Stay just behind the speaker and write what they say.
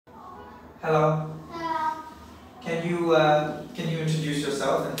Hello. Hello. Can you introduce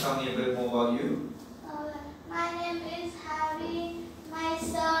yourself and tell me a bit more about you? My name is Harry. My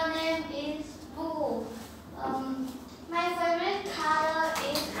surname is Boo. My favorite color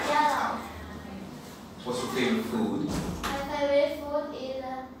is yellow. What's your favorite food? My favorite food is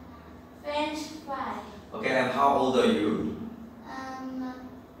French fry. Okay, and how old are you?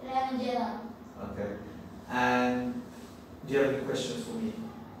 11 years old. Okay. And do you have any questions for me?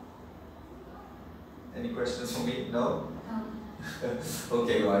 Any questions for me? No? No.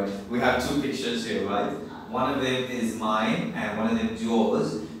 Okay, right. We have two pictures here, right? One of them is mine and one of them is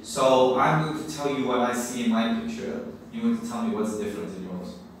yours. So I'm going to tell you what I see in my picture. You're going to tell me what's different in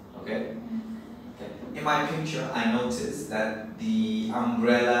yours. Okay? Okay. In my picture, I noticed that the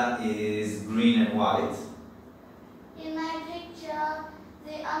umbrella is green and white. In my picture,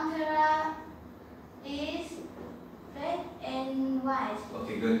 the umbrella is red and white.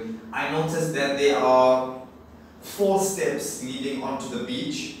 Okay, good. I noticed that there are 4 steps leading onto the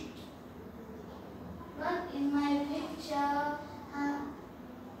beach. But in my picture,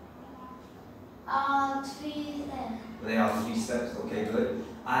 are 3 steps. There are 3 steps. Okay, good.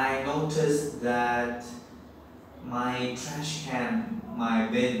 I noticed that my trash can, my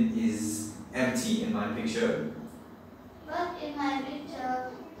bin is empty in my picture. But in my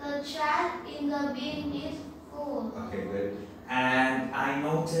picture, the trash in the bin is full. Okay, good. And I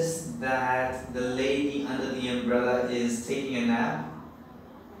noticed that the lady under the umbrella is taking a nap.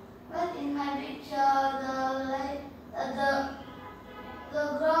 But in my picture, the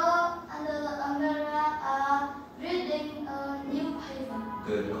girl under the umbrella are reading a newspaper.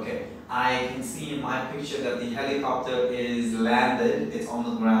 Good, okay. I can see in my picture that the helicopter is landed. It's on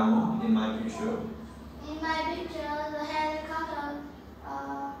the ground in my picture. In my picture, the helicopter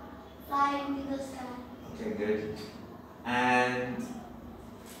flying in the sky. Okay, good. And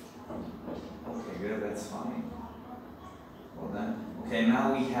okay, good, that's fine. Well done. Okay,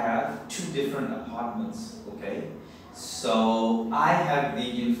 now we have 2 different apartments. Okay, so I have the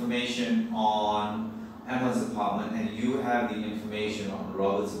information on Emma's apartment and you have the information on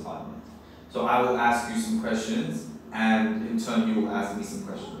Robert's apartment. So I will ask you some questions and in turn you will ask me some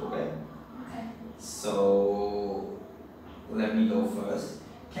questions, okay? Okay. So let me go first.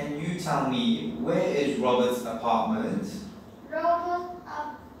 Can you tell me where is Robert's apartment? Robert's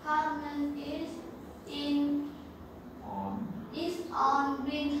apartment is on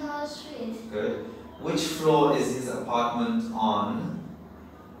Winter Street. Good. Which floor is his apartment on?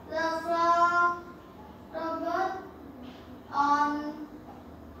 The floor, Robert on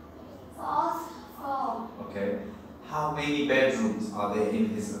 4th floor. Okay. How many bedrooms are there in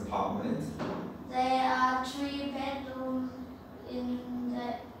his apartment? There are 3 bedrooms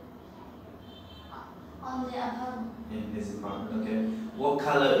on the apartment. In his apartment, okay. What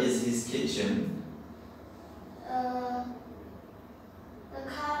color is his kitchen? The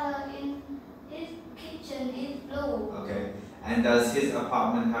color in his kitchen is blue. Okay. And does his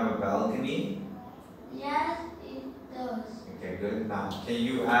apartment have a balcony? Yes, it does. Okay, good. Now, can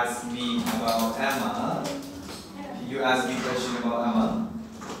you ask me about Emma? Can you ask me a question about Emma?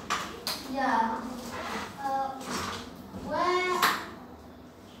 Yeah. Where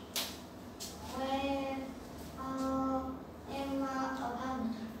Emma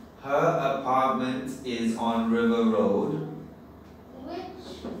apartment? Her apartment is on River Road. Which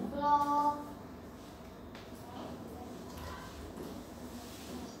floor?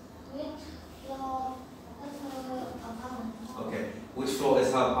 Which floor is her apartment? Okay. Which floor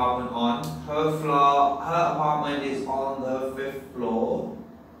is her apartment on? Her apartment is on the 5th floor.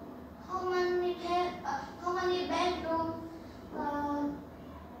 How many bedrooms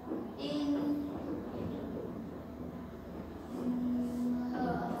in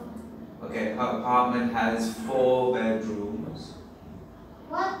her? Okay, her apartment has 4 bedrooms.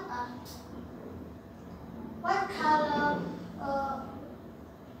 What color?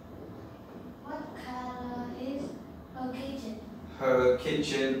 What color is her kitchen? Her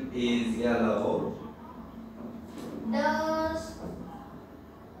kitchen is yellow. Does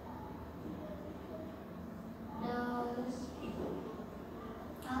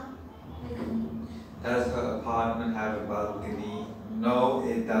Does her apartment have a balcony? No,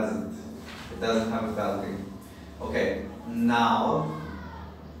 it doesn't. It doesn't have a balcony. Okay, now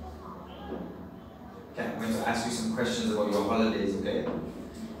I'm going to ask you some questions about your holidays, okay?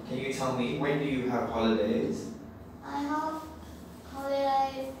 Can you tell me, when do you have holidays? I have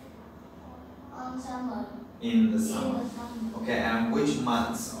holiday on summer. In the summer. In the summer. Okay, and which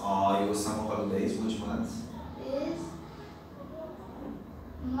months are your summer holidays? Which months? Is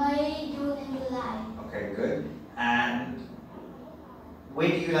May, June, and July. Okay, good. And Where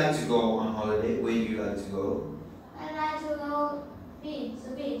do you like to go on holiday? Where do you like to go? I like to go the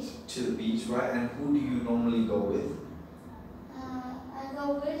beach. To the beach, right? And who do you normally go with? I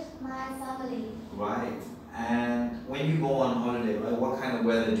go with my family. Right. And when you go on holiday, right, what kind of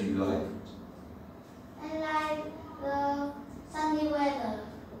weather do you like? I like the sunny weather.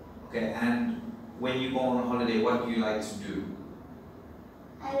 Okay, and when you go on holiday, what do you like to do?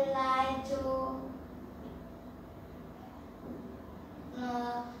 I like to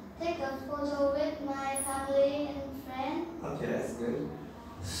take a photo with my family and friends. Okay, that's good.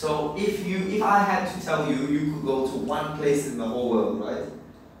 So if I had to tell you, you could go to one place in the whole world, right?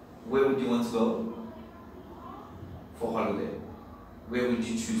 Where would you want to go for holiday? Where would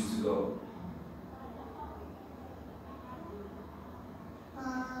you choose to go?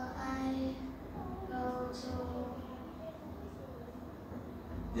 I go to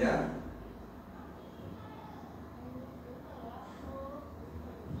Yeah?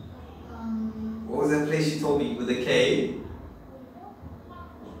 What was that place you told me with a K?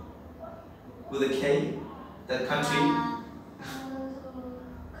 With a K? That country? I go to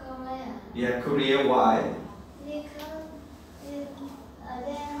Korea. Yeah, Korea. Why? Because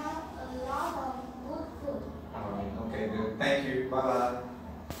they have a lot of good food. Alright, okay, good. Thank you. Bye bye.